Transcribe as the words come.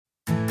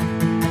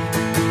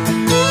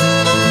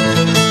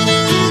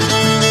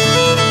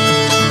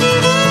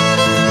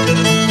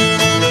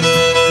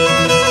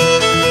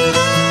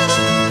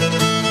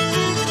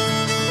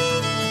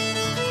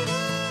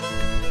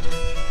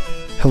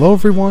Hello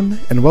everyone,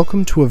 and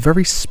welcome to a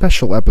very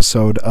special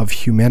episode of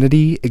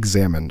Humanity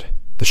Examined,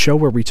 the show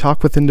where we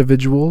talk with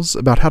individuals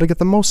about how to get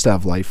the most out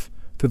of life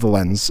through the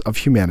lens of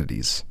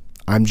humanities.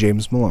 I'm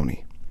James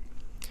Maloney.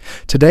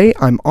 Today,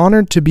 I'm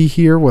honored to be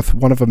here with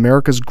one of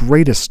America's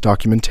greatest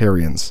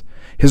documentarians.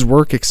 His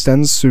work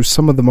extends through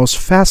some of the most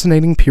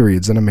fascinating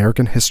periods in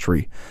American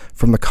history,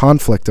 from the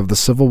conflict of the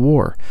Civil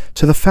War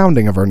to the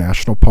founding of our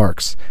national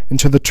parks, and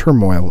to the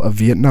turmoil of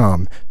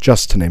Vietnam,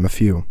 just to name a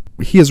few.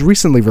 He has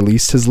recently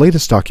released his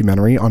latest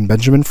documentary on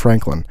Benjamin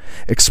Franklin,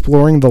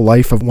 exploring the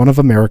life of one of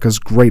America's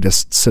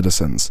greatest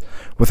citizens.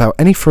 Without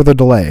any further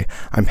delay,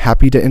 I'm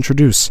happy to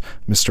introduce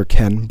Mr.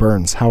 Ken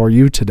Burns. How are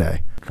you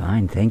today?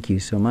 Fine, thank you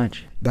so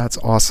much. That's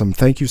awesome.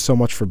 Thank you so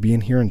much for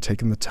being here and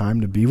taking the time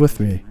to be with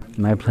me.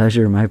 My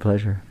pleasure, my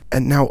pleasure.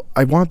 And now,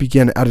 I want to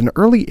begin. At an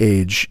early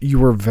age, you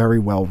were very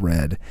well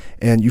read,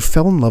 and you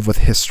fell in love with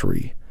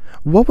history.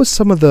 What was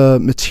some of the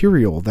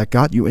material that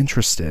got you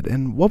interested,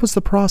 and what was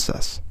the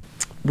process?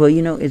 Well,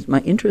 my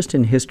interest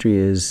in history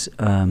is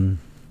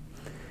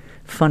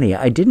funny.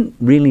 I didn't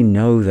really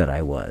know that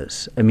I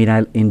was. I mean,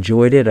 I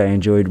enjoyed it. I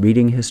enjoyed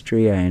reading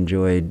history. I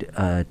enjoyed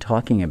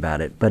talking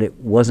about it, but it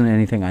wasn't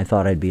anything I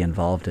thought I'd be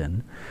involved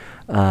in.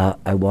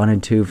 I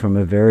wanted to, from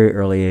a very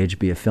early age,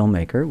 be a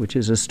filmmaker, which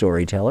is a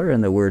storyteller,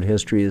 and the word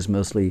history is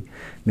mostly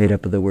made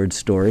up of the word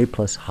story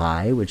plus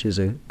high, which is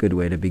a good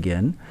way to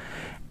begin.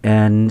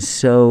 And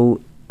so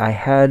I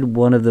had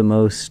one of the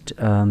most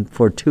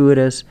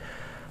fortuitous,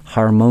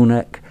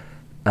 harmonic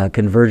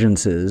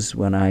convergences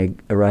when I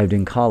arrived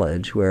in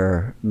college,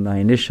 where my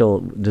initial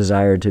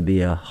desire to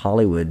be a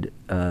Hollywood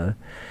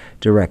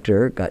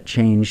director got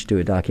changed to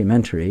a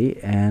documentary,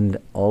 and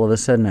all of a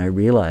sudden I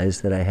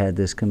realized that I had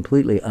this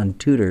completely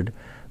untutored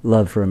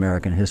love for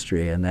American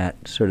history, and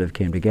that sort of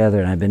came together,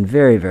 and I've been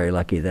very, very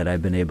lucky that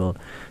I've been able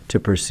to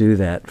pursue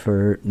that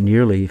for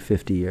nearly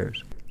 50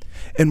 years.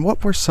 And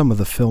what were some of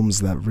the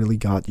films that really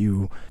got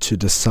you to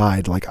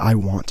decide, like, I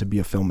want to be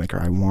a filmmaker,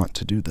 I want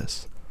to do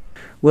this?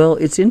 Well,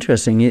 it's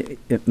interesting.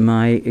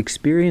 My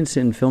experience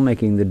in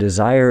filmmaking, the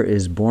desire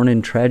is born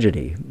in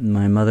tragedy.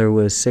 My mother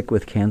was sick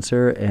with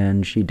cancer,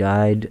 and she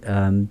died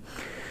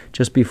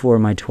just before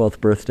my 12th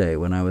birthday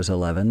when I was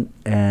 11.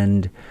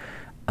 And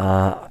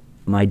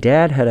my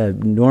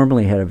dad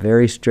normally had a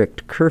very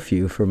strict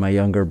curfew for my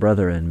younger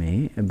brother and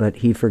me, but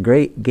he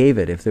gave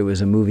it if there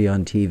was a movie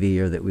on TV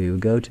or that we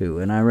would go to.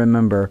 And I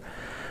remember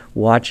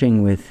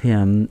watching with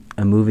him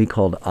a movie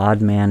called Odd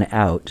Man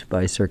Out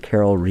by Sir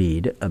Carol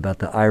Reed about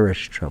the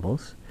Irish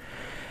Troubles.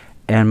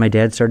 And my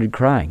dad started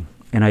crying.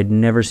 And I'd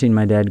never seen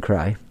my dad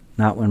cry.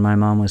 Not when my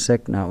mom was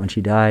sick, not when she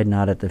died,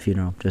 not at the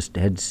funeral.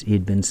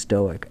 He'd been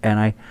stoic. And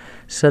I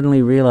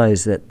suddenly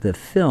realized that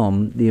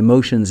the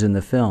emotions in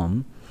the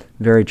film,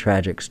 very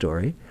tragic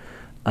story,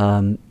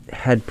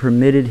 had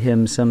permitted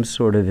him some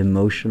sort of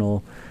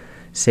emotional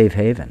safe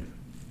haven.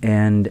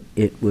 And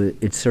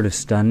it sort of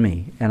stunned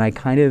me. And I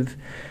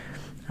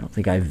don't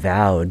think I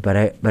vowed, but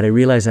I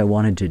realized I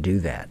wanted to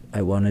do that.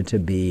 I wanted to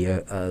be,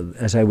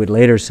 as I would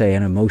later say,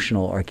 an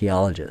emotional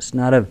archaeologist,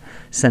 not of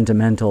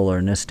sentimental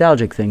or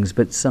nostalgic things,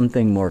 but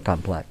something more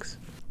complex.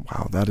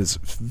 Wow, that is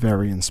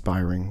very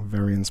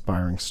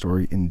inspiring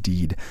story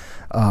indeed.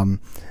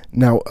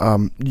 Now,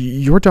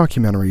 your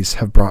documentaries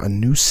have brought a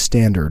new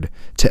standard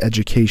to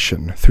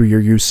education through your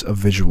use of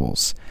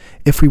visuals.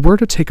 If we were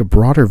to take a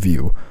broader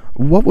view,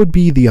 what would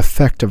be the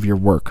effect of your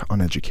work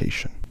on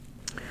education?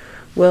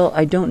 Well,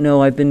 I don't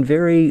know. I've been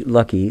very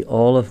lucky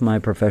all of my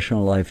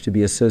professional life to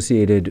be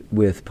associated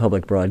with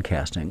public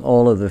broadcasting.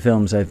 All of the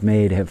films I've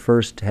made have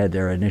first had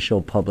their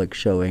initial public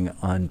showing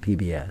on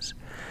PBS.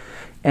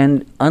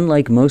 And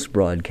unlike most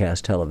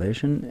broadcast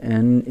television,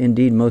 and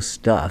indeed most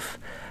stuff,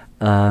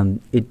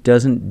 it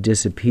doesn't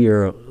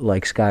disappear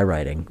like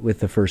skywriting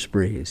with the first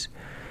breeze.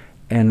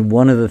 And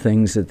one of the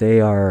things that they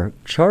are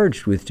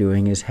charged with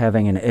doing is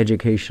having an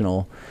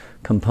educational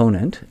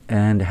component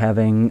and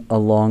having a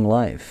long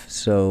life.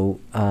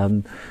 So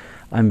I'm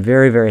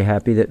very, very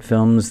happy that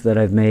films that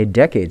I've made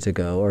decades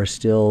ago are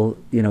still,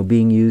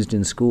 being used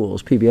in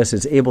schools. PBS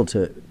is able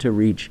to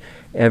reach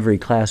every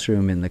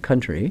classroom in the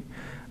country,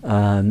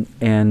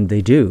 and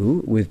they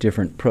do with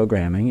different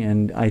programming.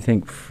 And I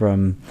think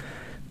from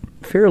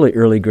fairly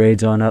early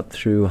grades on up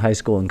through high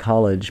school and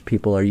college,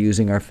 people are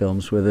using our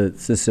films, whether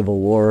it's the Civil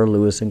War, or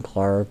Lewis and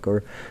Clark,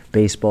 or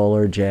baseball,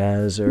 or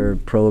jazz, or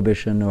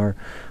Prohibition, or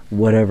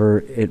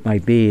whatever it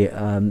might be.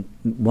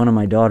 One of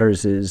my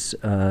daughters is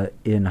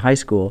in high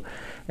school,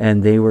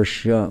 and they were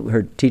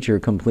her teacher,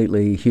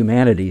 completely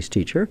humanities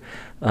teacher,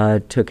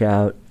 took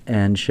out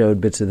and showed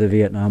bits of the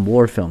Vietnam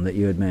War film that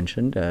you had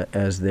mentioned,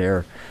 as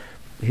their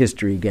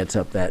history gets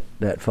up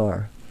that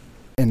far.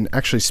 And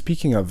actually,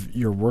 speaking of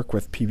your work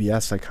with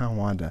PBS, I kind of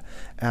wanted to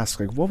ask,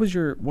 what's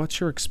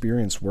your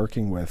experience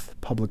working with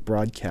public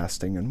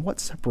broadcasting, and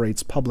what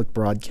separates public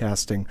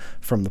broadcasting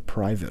from the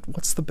private?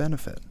 What's the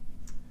benefit?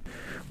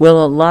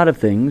 Well, a lot of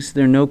things.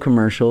 There are no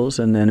commercials,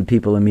 and then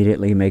people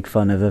immediately make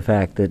fun of the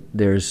fact that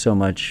there's so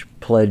much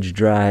pledge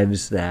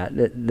drives that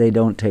they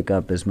don't take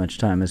up as much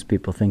time as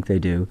people think they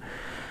do.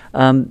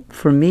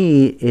 For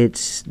me,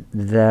 it's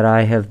that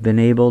I have been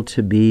able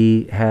to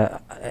be,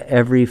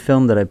 every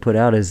film that I put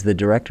out is the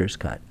director's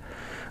cut.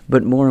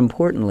 But more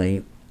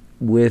importantly,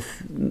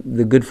 with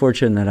the good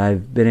fortune that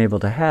I've been able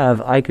to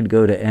have, I could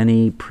go to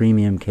any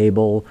premium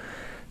cable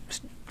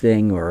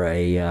thing or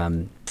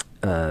a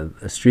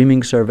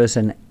streaming service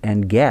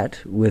and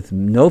get, with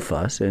no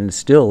fuss, and it's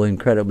still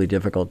incredibly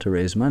difficult to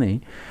raise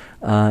money,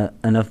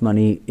 enough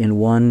money in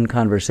one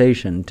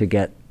conversation to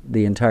get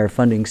the entire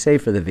funding, say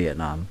for the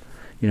Vietnam,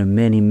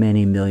 many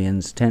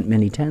millions,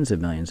 many tens of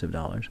millions of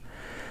dollars,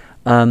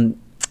 and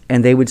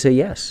they would say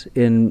yes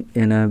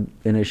in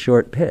a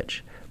short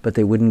pitch, but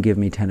they wouldn't give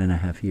me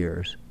 10.5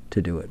 years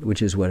to do it,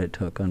 which is what it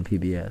took on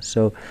PBS.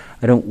 So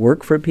I don't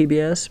work for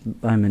PBS.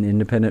 I'm an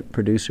independent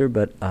producer,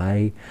 but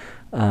I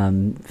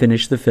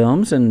finish the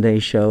films, and they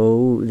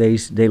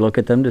look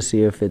at them to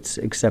see if it's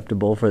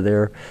acceptable for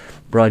their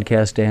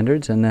broadcast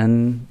standards, and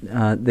then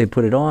they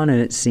put it on, and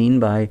it's seen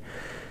by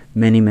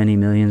many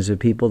millions of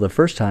people the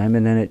first time,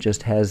 and then it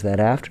just has that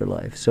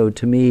afterlife. So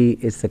to me,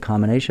 it's the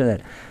combination of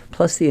that,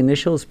 plus the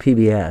initials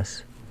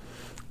PBS.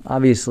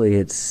 Obviously,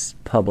 it's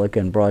public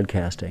and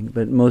broadcasting,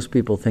 but most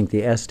people think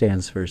the S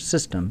stands for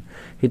system.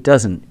 It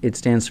doesn't. It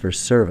stands for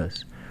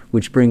service,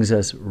 which brings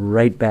us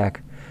right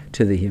back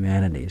to the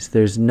humanities.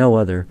 There's no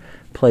other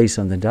place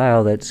on the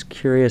dial that's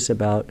curious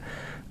about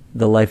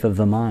the life of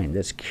the mind,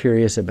 that's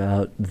curious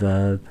about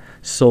the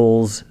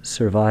soul's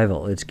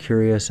survival. It's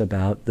curious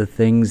about the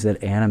things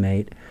that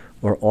animate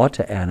or ought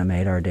to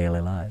animate our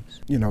daily lives.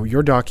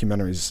 Your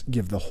documentaries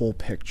give the whole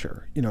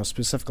picture.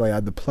 Specifically, I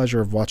had the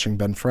pleasure of watching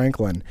Ben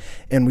Franklin,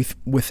 and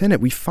within it,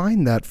 we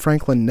find that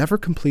Franklin never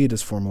completed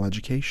his formal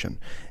education.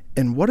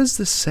 And what does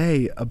this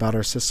say about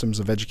our systems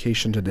of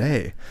education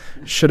today?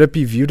 Should it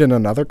be viewed in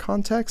another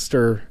context,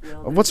 or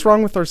what's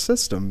wrong with our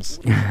systems?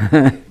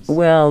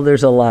 Well,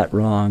 there's a lot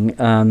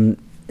wrong.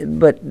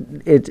 But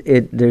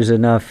there's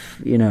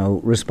enough,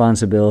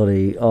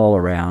 responsibility all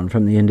around,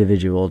 from the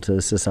individual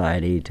to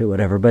society to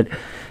whatever. But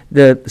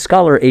the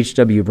scholar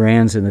H.W.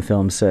 Brands in the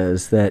film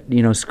says that,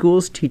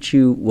 schools teach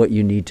you what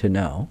you need to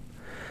know,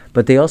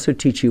 but they also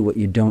teach you what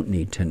you don't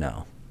need to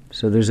know.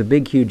 So there's a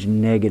big, huge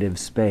negative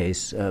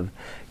space of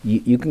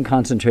you can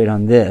concentrate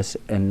on this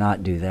and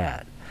not do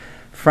that.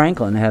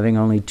 Franklin, having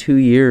only 2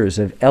 years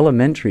of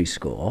elementary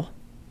school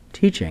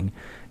teaching,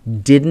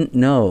 didn't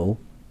know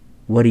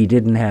what he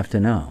didn't have to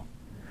know.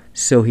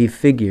 So he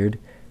figured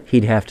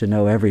he'd have to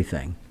know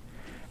everything.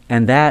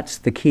 And that's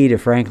the key to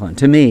Franklin,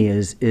 to me,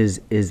 is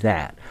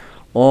that.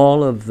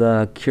 All of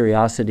the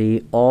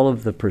curiosity, all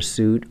of the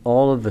pursuit,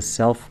 all of the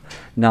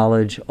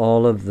self-knowledge,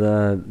 all of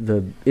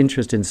the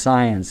interest in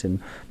science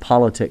and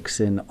politics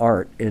and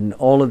art and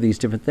all of these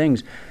different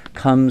things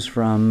comes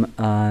from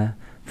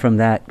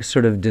that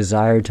sort of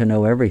desire to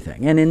know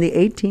everything. And in the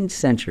 18th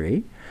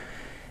century,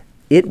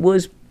 it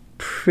was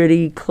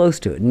pretty close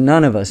to it.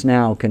 None of us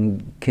now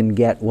can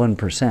get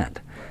 1%,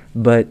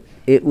 but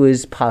it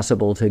was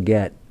possible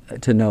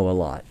to know a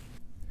lot.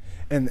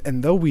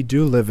 And though we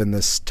do live in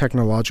this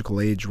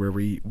technological age where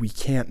we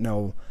can't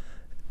know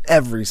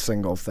every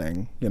single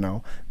thing,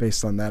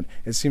 based on that,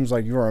 it seems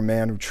like you're a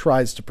man who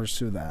tries to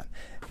pursue that.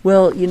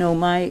 Well,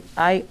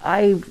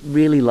 I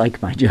really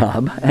like my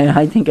job, and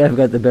I think I've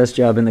got the best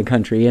job in the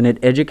country, and it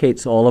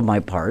educates all of my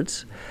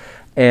parts,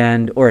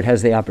 or it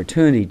has the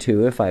opportunity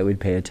to, if I would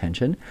pay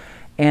attention.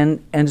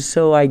 And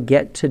so I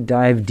get to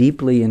dive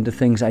deeply into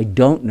things I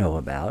don't know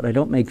about. I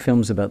don't make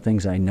films about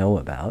things I know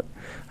about.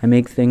 I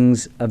make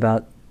things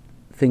about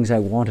things I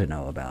want to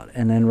know about.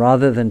 And then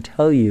rather than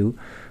tell you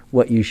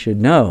what you should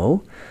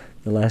know,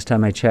 the last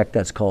time I checked,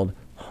 that's called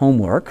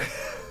homework,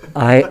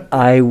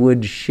 I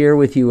would share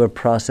with you a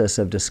process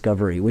of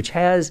discovery, which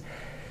has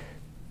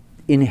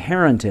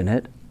inherent in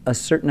it a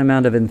certain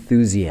amount of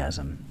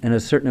enthusiasm and a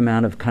certain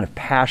amount of kind of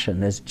passion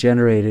that's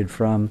generated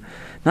from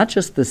not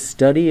just the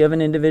study of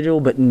an individual,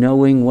 but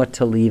knowing what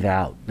to leave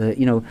out.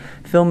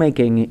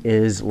 Filmmaking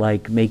is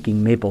like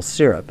making maple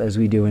syrup, as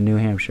we do in New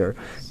Hampshire.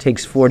 It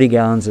takes 40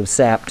 gallons of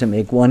sap to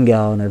make 1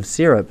 gallon of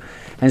syrup.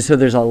 And so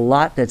there's a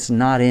lot that's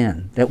not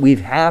in, that we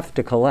have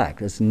to collect,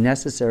 that's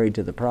necessary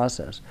to the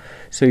process.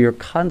 So you're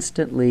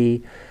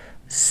constantly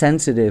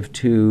sensitive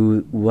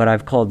to what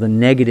I've called the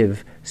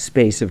negative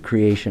space of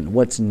creation,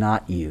 what's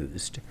not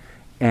used.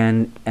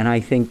 And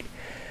I think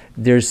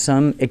there's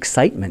some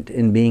excitement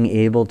in being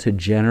able to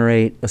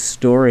generate a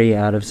story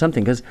out of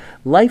something, because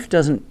life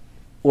doesn't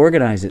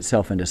organize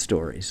itself into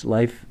stories.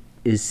 Life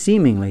is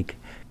seemingly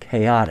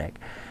chaotic.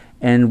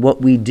 And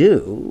what we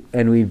do,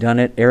 and we've done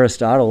it,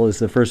 Aristotle is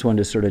the first one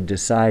to sort of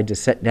decide to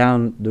set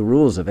down the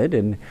rules of it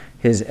in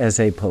his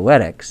essay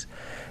Poetics.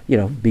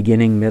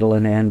 Beginning, middle,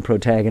 and end,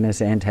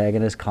 protagonist,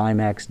 antagonist,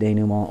 climax,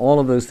 denouement, all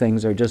of those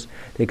things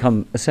they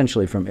come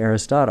essentially from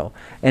Aristotle.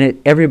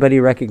 And everybody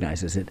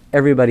recognizes it.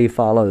 Everybody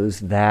follows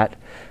that,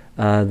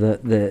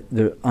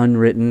 the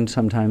unwritten,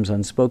 sometimes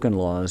unspoken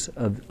laws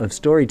of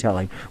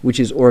storytelling, which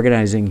is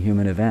organizing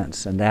human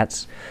events. And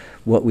that's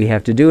what we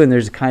have to do. And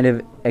there's a kind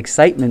of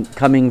excitement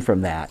coming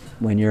from that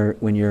when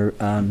you're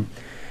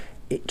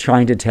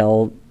trying to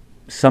tell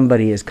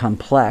somebody as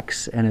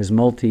complex and as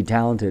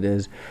multi-talented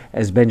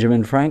as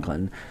Benjamin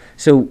Franklin.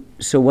 So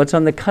what's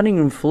on the cutting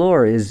room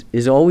floor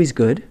is always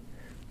good.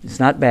 It's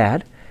not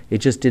bad. It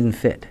just didn't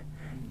fit.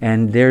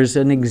 And there's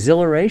an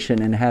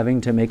exhilaration in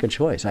having to make a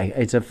choice.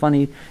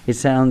 It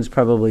sounds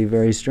probably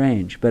very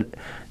strange, but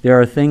there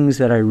are things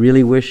that I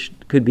really wish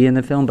could be in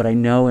the film, but I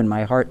know in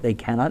my heart they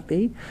cannot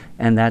be,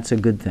 and that's a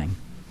good thing,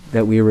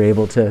 that we were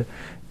able to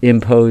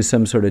impose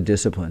some sort of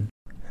discipline.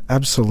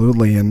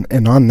 Absolutely.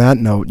 And on that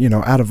note,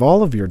 out of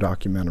all of your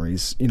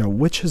documentaries,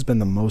 which has been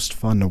the most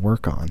fun to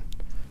work on?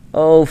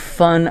 Oh,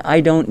 fun,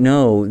 I don't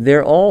know.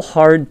 They're all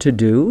hard to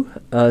do.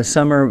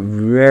 Some are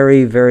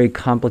very, very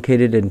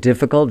complicated and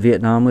difficult.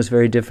 Vietnam was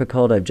very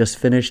difficult. I've just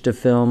finished a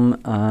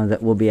film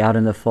that will be out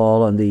in the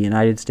fall on the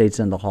United States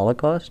and the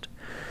Holocaust.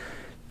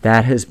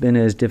 That has been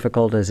as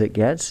difficult as it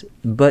gets,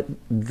 but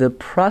the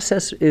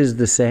process is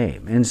the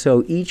same. And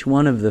so each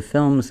one of the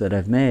films that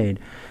I've made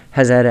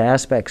has had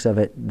aspects of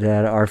it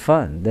that are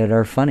fun, that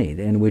are funny,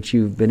 in which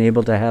you've been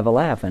able to have a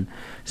laugh. And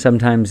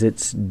sometimes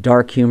it's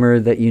dark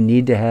humor that you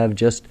need to have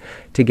just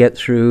to get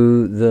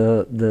through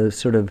the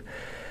sort of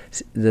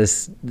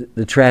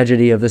the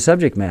tragedy of the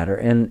subject matter.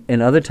 And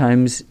other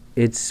times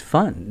it's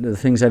fun. The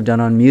things I've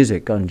done on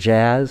music, on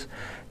jazz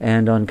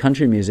and on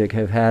country music,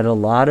 have had a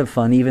lot of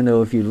fun, even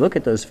though if you look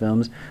at those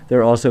films,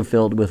 they're also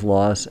filled with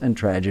loss and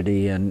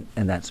tragedy and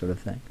that sort of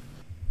thing.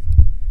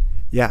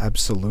 Yeah,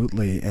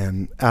 absolutely.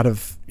 And out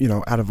of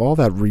all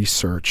that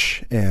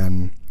research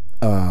and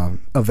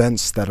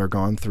events that are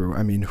gone through,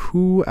 I mean,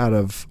 who out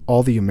of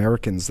all the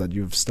Americans that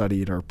you've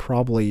studied are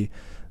probably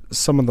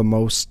some of the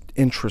most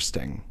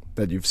interesting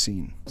that you've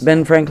seen?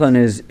 Ben Franklin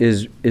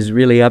is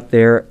really up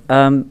there.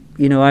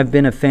 I've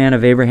been a fan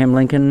of Abraham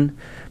Lincoln,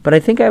 but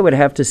I think I would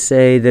have to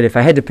say that if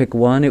I had to pick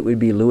one, it would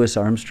be Louis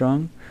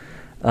Armstrong.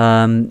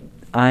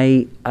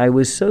 I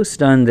was so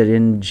stunned that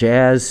in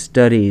jazz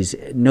studies,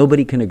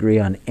 nobody can agree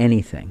on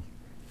anything.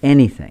 And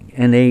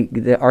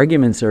the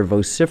arguments are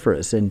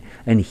vociferous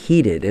and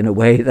heated in a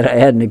way that I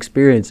hadn't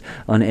experienced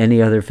on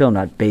any other film.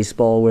 Not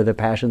baseball, where the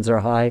passions are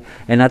high,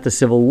 and not the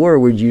Civil War,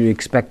 where you'd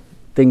expect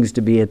things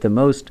to be at the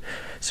most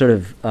sort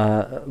of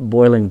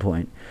boiling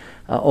point.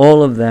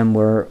 All of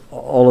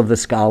the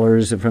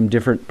scholars from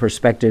different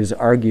perspectives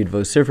argued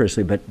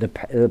vociferously, but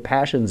the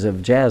passions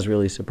of jazz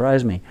really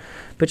surprised me.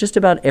 But just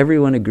about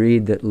everyone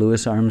agreed that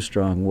Louis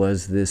Armstrong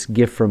was this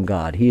gift from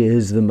God. He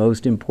is the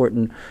most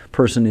important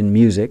person in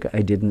music.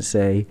 I didn't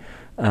say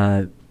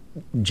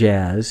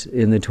jazz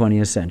in the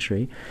 20th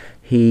century.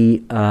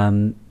 He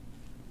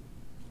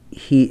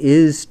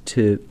is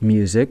to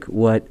music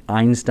what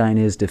Einstein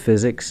is to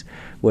physics,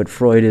 what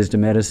Freud is to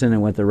medicine,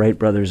 and what the Wright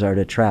brothers are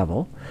to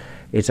travel.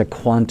 It's a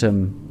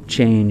quantum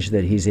change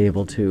that he's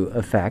able to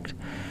affect.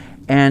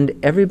 And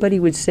everybody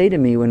would say to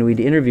me when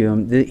we'd interview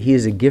him that he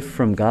is a gift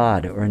from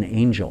God or an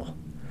angel.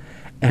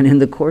 And in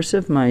the course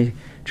of my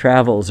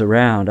travels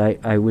around,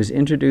 I was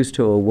introduced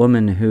to a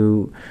woman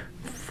who,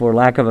 for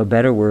lack of a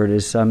better word,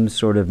 is some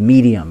sort of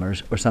medium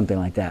or something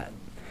like that.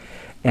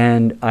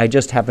 And I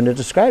just happened to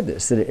describe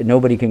this, that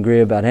nobody can agree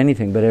about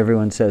anything, but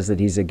everyone says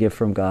that he's a gift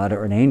from God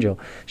or an angel.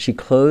 She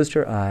closed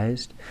her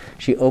eyes,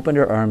 she opened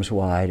her arms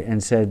wide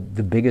and said,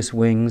 "The biggest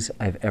wings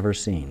I've ever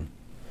seen."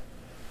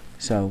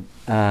 So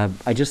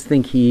I just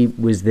think he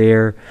was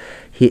there.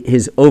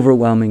 His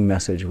overwhelming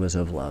message was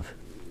of love.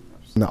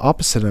 On the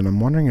opposite end, I'm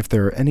wondering if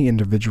there are any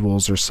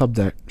individuals or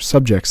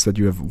subjects that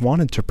you have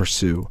wanted to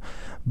pursue,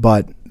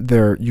 but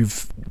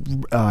you've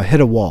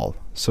hit a wall,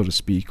 so to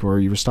speak, or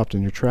you were stopped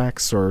in your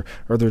tracks, or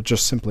there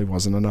just simply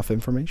wasn't enough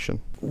information.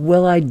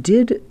 Well, I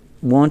did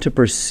want to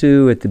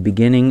pursue at the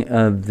beginning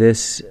of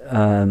this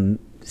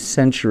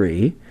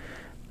century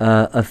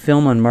a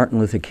film on Martin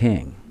Luther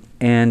King,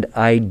 and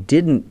I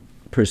didn't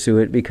pursue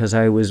it because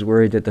I was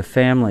worried that the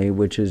family,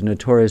 which is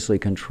notoriously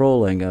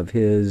controlling of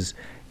his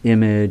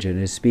image and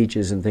his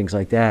speeches and things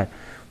like that,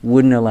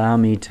 wouldn't allow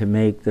me to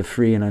make the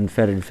free and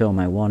unfettered film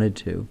I wanted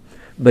to.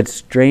 But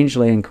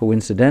strangely and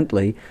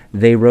coincidentally,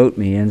 they wrote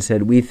me and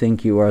said, "We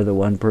think you are the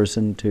one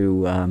person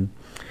to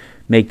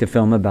make the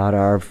film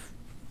about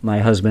my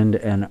husband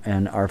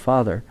and our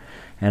father."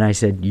 And I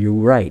said, "You're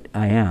right,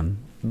 I am."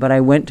 But I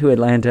went to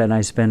Atlanta and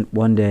I spent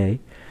one day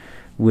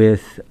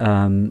with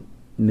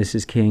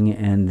Mrs. King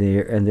and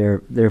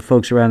their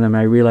folks around them.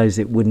 I realized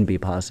it wouldn't be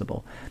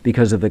possible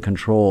because of the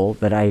control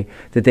that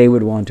they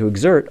would want to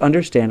exert.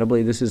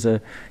 Understandably, this is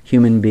a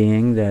human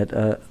being, that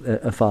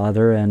a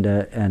father and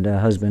a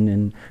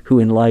husband, who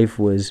in life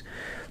was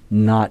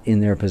not in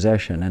their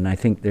possession. And I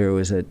think there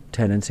was a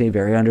tendency,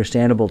 very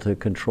understandable, to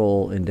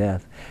control in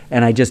death.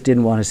 And I just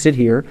didn't want to sit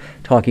here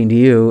talking to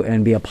you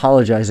and be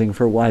apologizing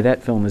for why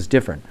that film is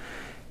different.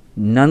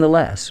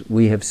 Nonetheless,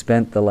 we have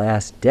spent the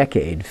last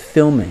decade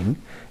filming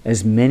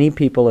as many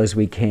people as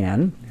we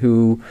can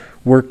who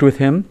worked with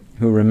him,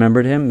 who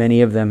remembered him.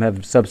 Many of them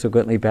have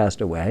subsequently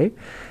passed away,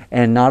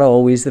 and not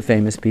always the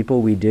famous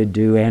people. We did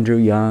do Andrew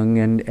Young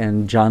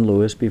and John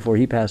Lewis before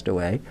he passed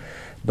away.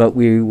 but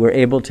we were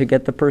able to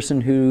get the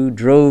person who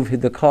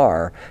drove the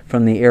car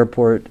from the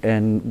airport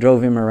and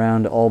drove him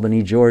around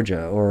Albany,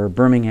 Georgia, or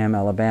Birmingham,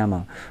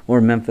 Alabama,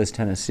 or Memphis,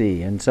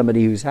 Tennessee, and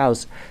somebody whose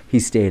house he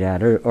stayed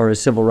at, or a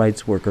civil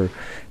rights worker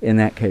in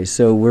that case.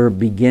 So we're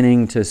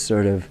beginning to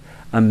sort of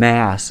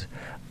amass,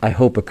 I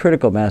hope, a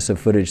critical mass of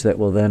footage that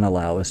will then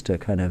allow us to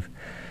kind of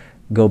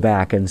go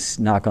back and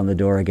knock on the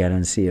door again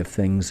and see if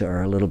things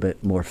are a little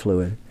bit more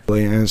fluid.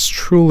 And it's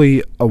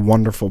truly a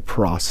wonderful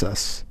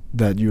process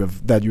that you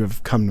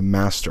have come to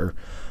master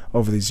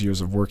over these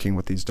years of working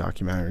with these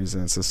documentaries,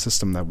 and it's a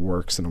system that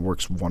works, and it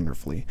works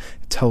wonderfully.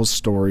 It tells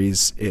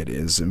stories, it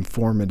is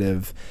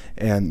informative,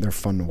 and they're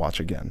fun to watch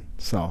again.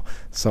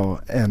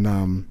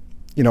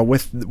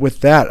 With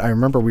that, I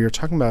remember we were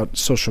talking about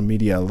social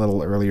media a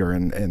little earlier,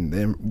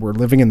 and we're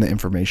living in the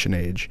information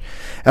age.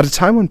 At a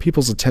time when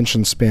people's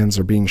attention spans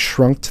are being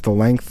shrunk to the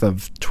length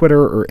of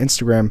Twitter or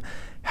Instagram,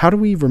 how do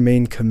we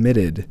remain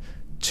committed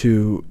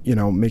to,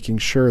 making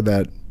sure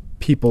that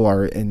people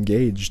are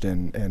engaged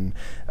and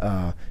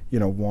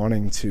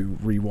wanting to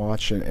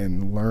rewatch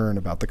and learn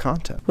about the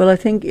content? Well, I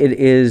think it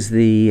is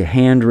the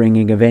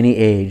hand-wringing of any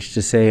age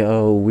to say,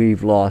 oh,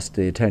 we've lost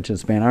the attention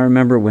span. I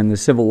remember when the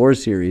Civil War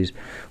series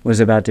was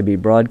about to be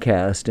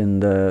broadcast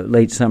in the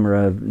late summer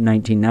of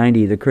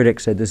 1990, the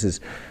critics said, this is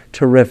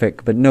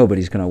terrific, but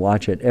nobody's going to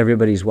watch it.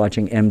 Everybody's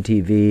watching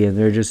MTV, and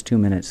they're just 2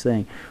 minutes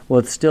thing.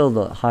 Well, it's still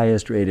the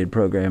highest rated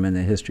program in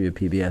the history of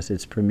PBS.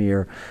 Its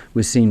premiere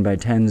was seen by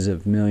tens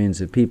of millions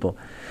of people.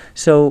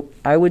 So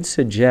I would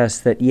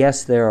suggest that,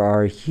 yes, there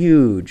are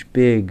huge,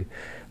 big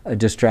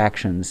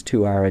distractions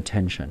to our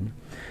attention,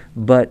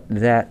 but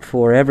that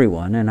for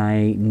everyone, and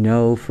I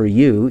know for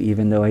you,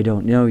 even though I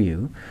don't know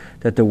you,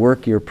 that the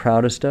work you're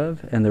proudest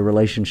of and the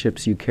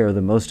relationships you care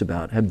the most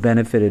about have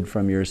benefited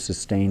from your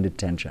sustained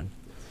attention.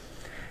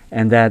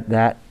 And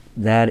that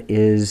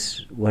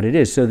is what it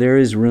is. So there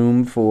is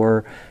room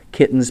for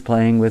kittens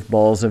playing with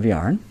balls of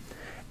yarn,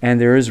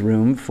 and there is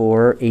room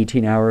for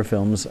 18-hour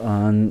films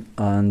on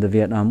the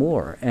Vietnam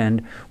War.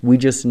 And we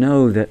just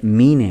know that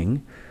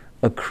meaning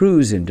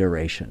accrues in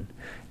duration.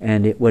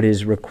 And what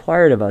is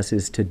required of us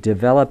is to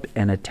develop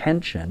an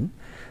attention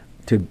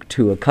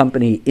to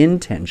accompany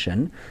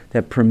intention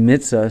that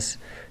permits us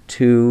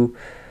to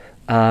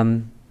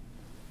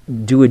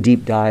do a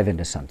deep dive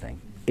into something.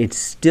 It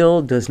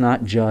still does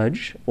not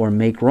judge or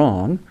make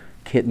wrong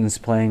kittens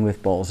playing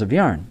with balls of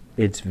yarn.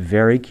 It's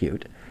very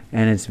cute,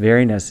 and it's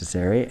very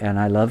necessary, and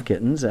I love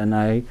kittens, and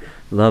I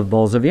love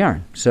balls of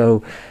yarn.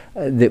 So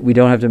that we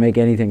don't have to make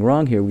anything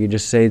wrong here. We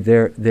just say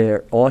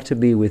there ought to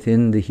be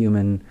within the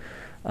human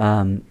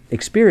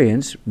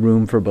experience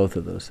room for both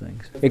of those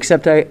things.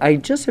 Except I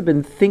just have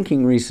been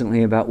thinking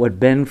recently about what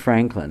Ben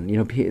Franklin,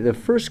 the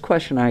first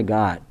question I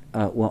got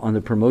on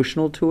the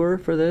promotional tour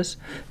for this,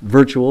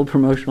 virtual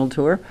promotional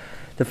tour,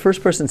 the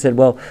first person said,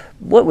 well,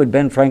 what would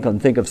Ben Franklin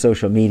think of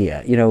social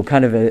media?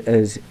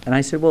 And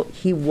I said, well,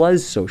 he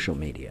was social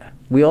media.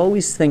 We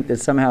always think that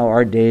somehow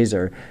our days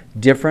are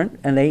different,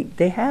 and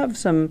they have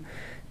some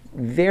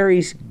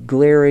very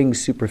glaring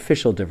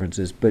superficial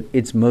differences, but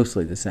it's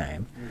mostly the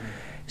same.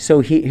 So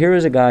here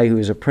is a guy who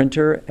is a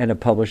printer and a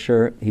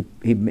publisher.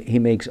 He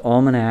makes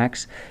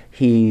almanacs.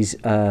 He's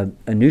a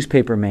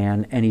newspaper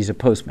man, and he's a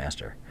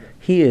postmaster.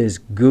 He is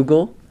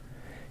Google,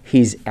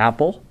 he's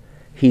Apple,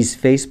 he's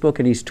Facebook,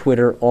 and he's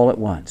Twitter all at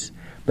once.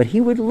 But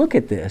he would look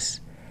at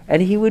this,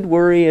 and he would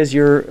worry, as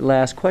your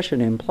last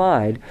question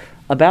implied,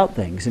 about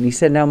things. And he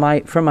said, now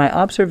from my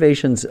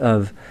observations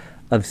of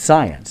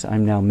science,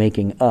 I'm now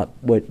making up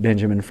what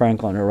Benjamin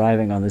Franklin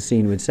arriving on the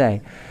scene would say.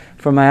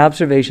 From my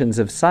observations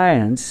of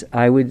science,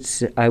 I would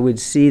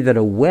see that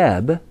a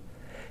web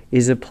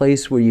is a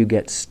place where you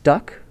get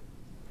stuck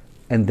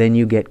and then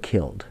you get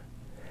killed.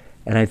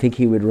 And I think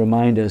he would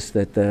remind us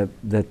that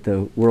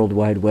the World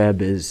Wide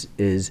Web is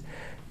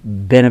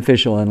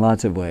beneficial in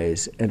lots of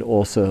ways and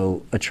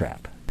also a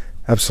trap.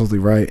 Absolutely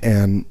right.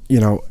 And,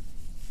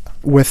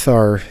 with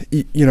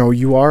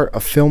you are a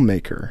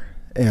filmmaker,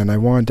 and I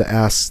wanted to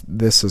ask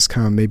this as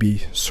kind of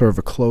maybe sort of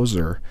a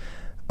closer.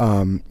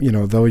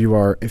 Though you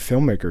are a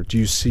filmmaker, do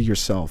you see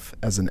yourself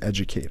as an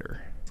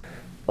educator?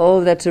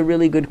 Oh, that's a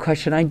really good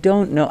question. I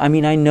don't know. I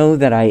mean, I know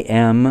that I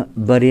am,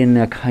 but in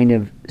a kind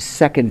of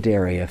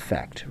secondary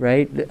effect,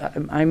 right?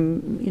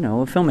 I'm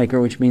a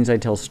filmmaker, which means I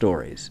tell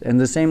stories. And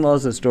the same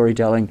laws of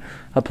storytelling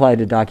apply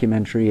to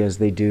documentary as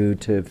they do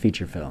to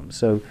feature films.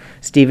 So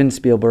Steven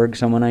Spielberg,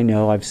 someone I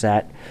know, I've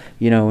sat,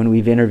 and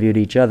we've interviewed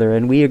each other,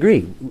 and we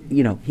agree.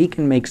 He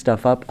can make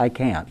stuff up, I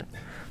can't.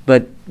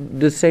 But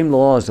the same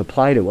laws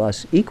apply to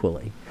us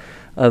equally.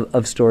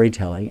 Of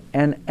storytelling.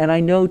 And I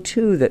know,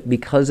 too, that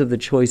because of the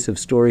choice of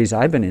stories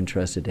I've been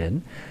interested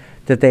in,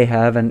 that they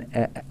have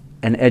an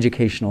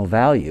educational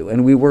value.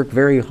 And we work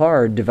very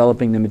hard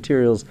developing the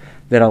materials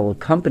that will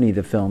accompany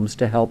the films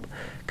to help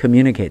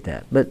communicate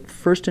that. But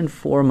first and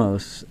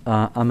foremost,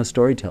 I'm a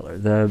storyteller.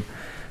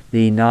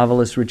 The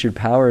novelist Richard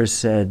Powers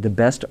said, the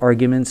best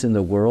arguments in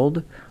the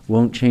world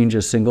won't change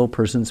a single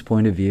person's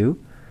point of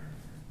view.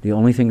 The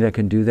only thing that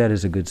can do that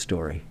is a good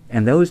story.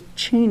 And those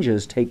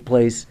changes take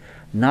place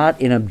not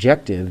in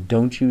objective,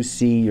 don't you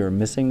see you're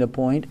missing the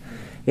point?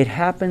 It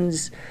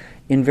happens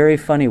in very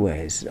funny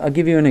ways. I'll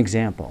give you an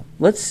example.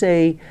 Let's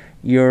say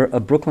you're a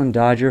Brooklyn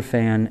Dodger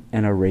fan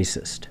and a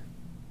racist.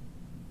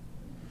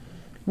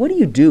 What do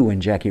you do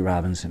when Jackie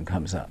Robinson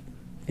comes up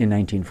in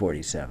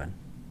 1947?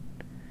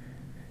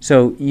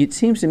 So it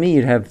seems to me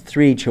you'd have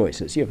three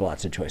choices. You have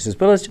lots of choices,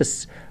 but let's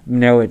just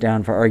narrow it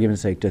down for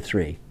argument's sake to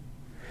three.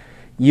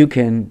 You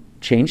can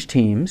change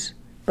teams,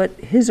 but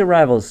his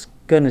arrival is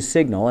going to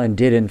signal, and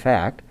did in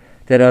fact,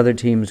 that other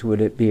teams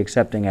would be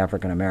accepting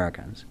African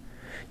Americans.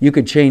 You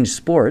could change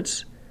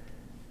sports,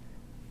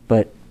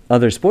 but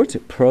other sports,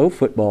 pro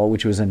football,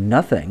 which was a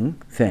nothing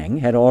thing,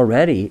 had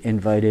already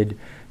invited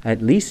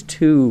at least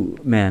two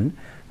men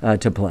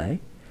to play,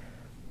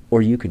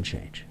 or you can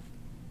change.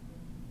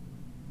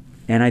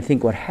 And I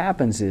think what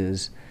happens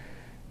is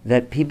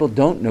that people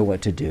don't know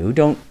what to do,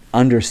 don't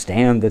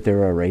understand that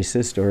they're a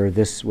racist or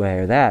this way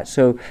or that.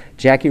 So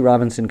Jackie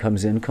Robinson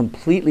comes in,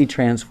 completely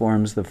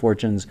transforms the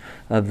fortunes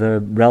of the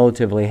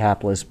relatively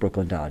hapless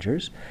Brooklyn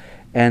Dodgers,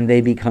 and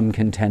they become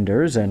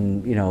contenders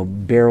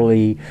and,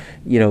 barely,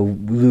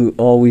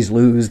 always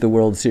lose the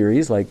World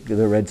Series like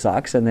the Red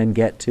Sox and then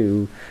get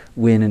to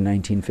win in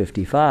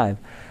 1955.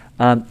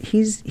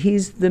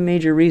 He's the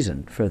major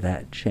reason for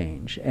that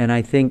change. And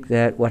I think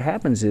that what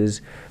happens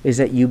is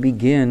that you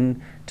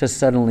begin to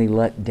suddenly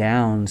let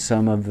down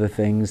some of the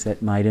things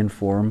that might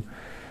inform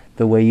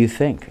the way you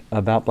think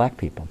about black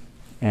people.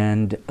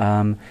 And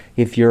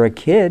if you're a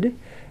kid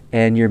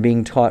and you're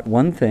being taught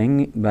one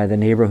thing by the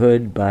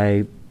neighborhood,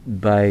 by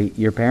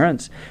your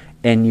parents,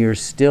 and you're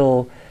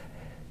still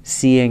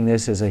seeing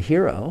this as a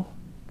hero,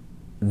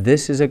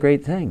 this is a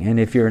great thing. And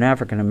if you're an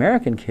African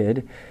American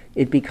kid,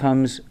 it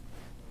becomes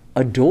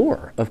a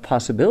door of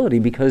possibility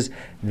because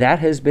that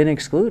has been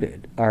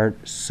excluded. Our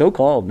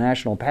so-called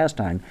national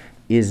pastime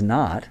is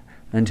not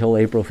until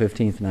April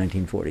 15th,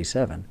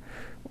 1947.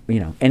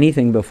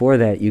 Anything before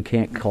that you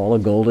can't call a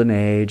golden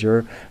age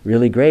or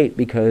really great,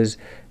 because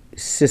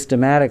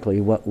systematically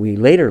what we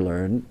later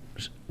learned,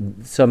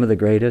 some of the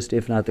greatest,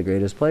 if not the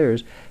greatest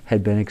players,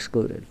 had been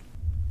excluded.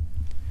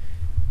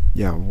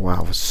 Yeah,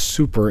 wow,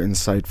 super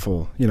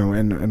insightful,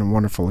 and a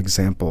wonderful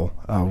example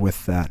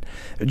with that.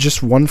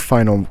 Just one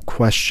final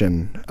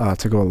question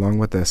to go along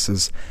with this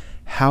is,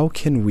 how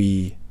can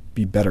we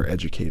be better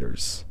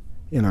educators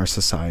in our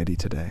society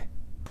today?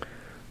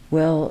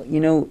 Well,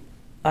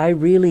 I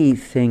really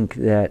think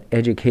that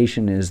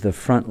education is the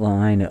front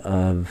line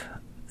of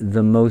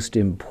the most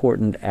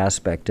important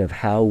aspect of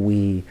how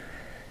we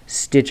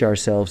stitch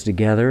ourselves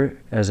together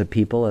as a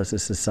people, as a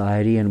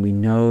society, and we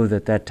know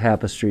that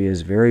tapestry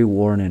is very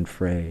worn and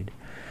frayed.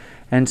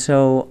 And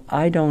so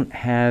I don't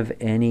have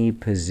any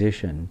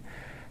position,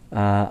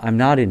 I'm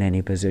not in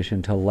any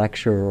position to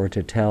lecture or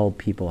to tell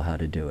people how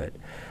to do it.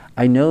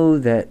 I know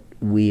that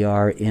we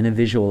are in a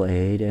visual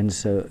age, and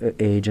so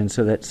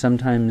that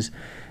sometimes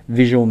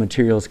visual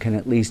materials can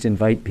at least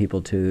invite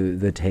people to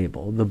the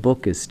table. The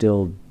book is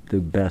still the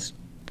best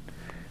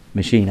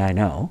machine I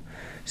know.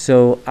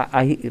 So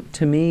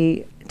to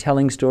me,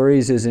 telling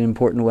stories is an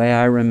important way.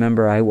 I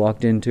remember I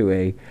walked into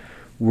a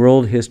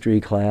world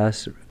history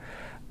class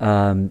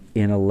in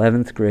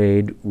 11th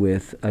grade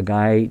with a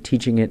guy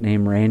teaching it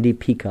named Randy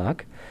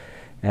Peacock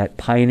at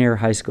Pioneer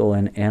High School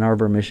in Ann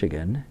Arbor,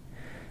 Michigan.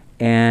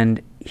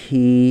 And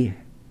he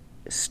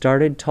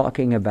started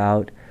talking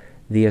about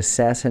the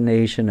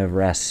assassination of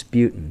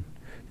Rasputin,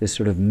 this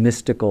sort of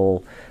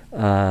mystical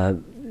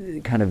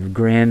kind of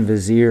grand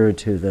vizier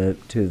to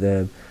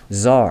the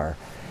Tsar.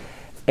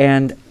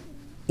 And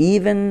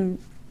even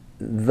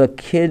the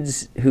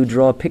kids who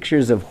draw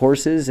pictures of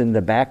horses in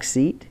the back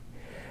seats,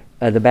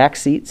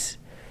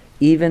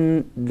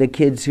 even the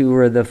kids who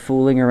were the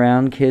fooling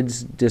around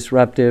kids,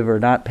 disruptive or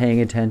not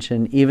paying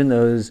attention, even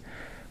those,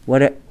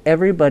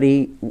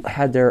 everybody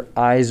had their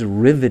eyes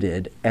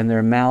riveted and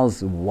their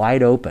mouths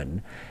wide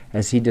open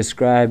as he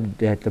described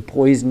that the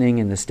poisoning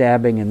and the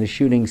stabbing and the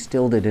shooting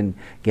still didn't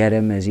get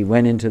him as he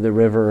went into the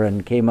river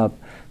and came up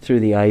through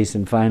the ice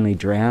and finally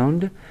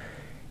drowned.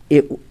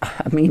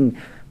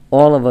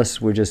 All of us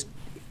were just,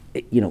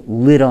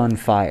 lit on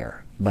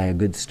fire by a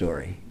good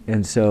story.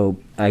 And so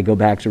I go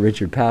back to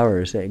Richard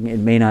Powers saying it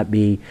may not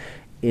be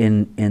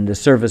in the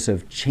service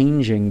of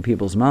changing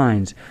people's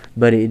minds,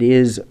 but it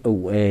is a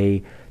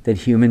way that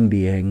human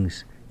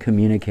beings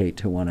communicate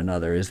to one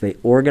another as they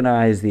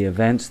organize the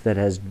events that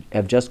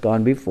have just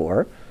gone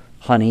before.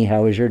 Honey,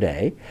 how was your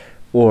day?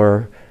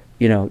 Or,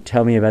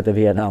 tell me about the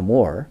Vietnam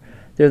War.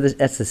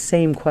 That's the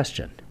same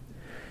question.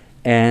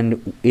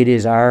 And it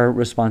is our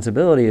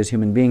responsibility as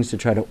human beings to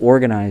try to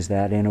organize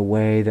that in a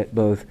way that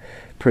both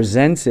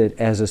presents it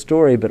as a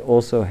story, but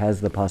also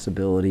has the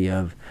possibility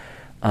of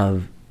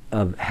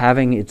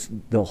having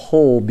the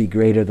whole be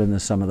greater than the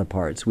sum of the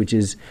parts, which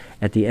is,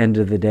 at the end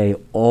of the day,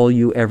 all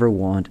you ever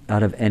want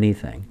out of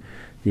anything.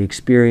 The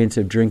experience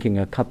of drinking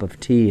a cup of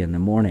tea in the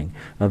morning,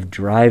 of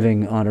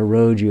driving on a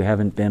road you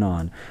haven't been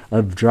on,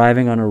 of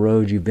driving on a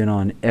road you've been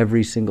on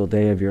every single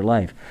day of your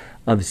life,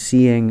 of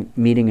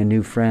meeting a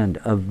new friend,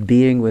 of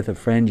being with a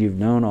friend you've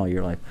known all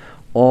your life.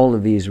 all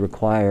of these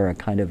require a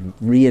kind of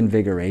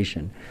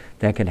reinvigoration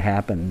that can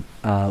happen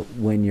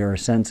when your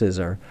senses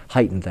are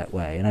heightened that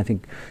way. And I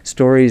think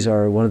stories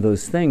are one of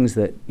those things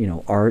that,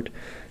 art,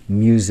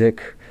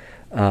 music,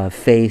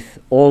 faith,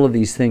 all of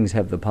these things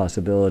have the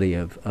possibility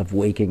of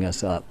waking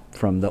us up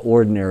from the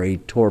ordinary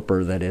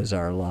torpor that is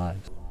our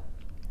lives.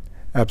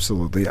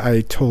 Absolutely. I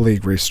totally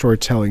agree.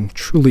 Storytelling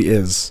truly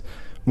is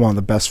one of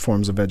the best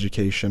forms of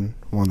education,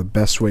 one of the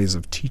best ways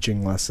of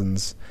teaching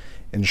lessons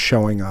and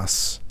showing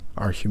us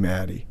our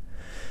humanity.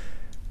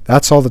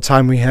 That's all the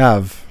time we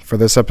have for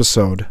this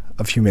episode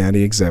of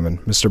Humanity Examined.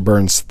 Mr.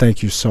 Burns,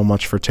 thank you so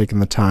much for taking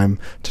the time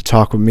to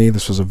talk with me.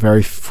 This was a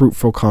very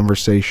fruitful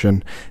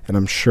conversation, and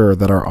I'm sure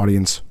that our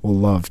audience will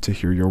love to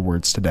hear your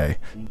words today.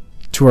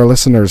 To our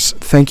listeners,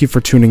 thank you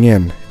for tuning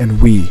in,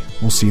 and we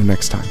will see you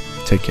next time.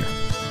 Take care.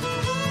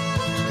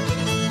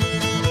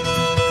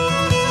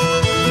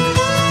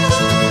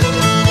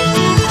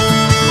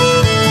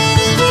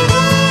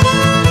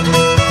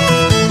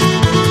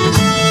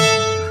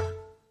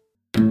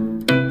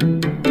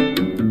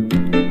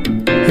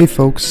 Hey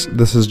folks,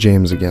 this is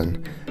James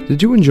again.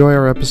 Did you enjoy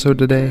our episode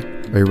today?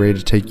 Are you ready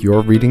to take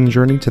your reading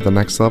journey to the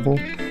next level?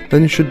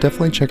 Then you should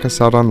definitely check us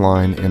out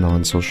online and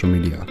on social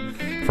media.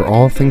 For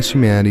all things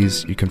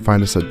humanities, you can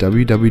find us at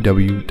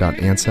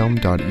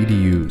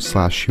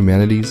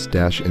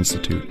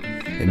www.anselm.edu/humanities-institute.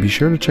 And be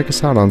sure to check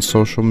us out on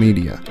social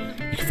media.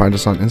 You can find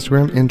us on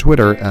Instagram and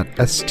Twitter at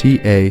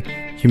STA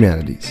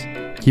Humanities.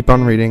 Keep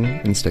on reading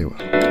and stay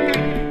well.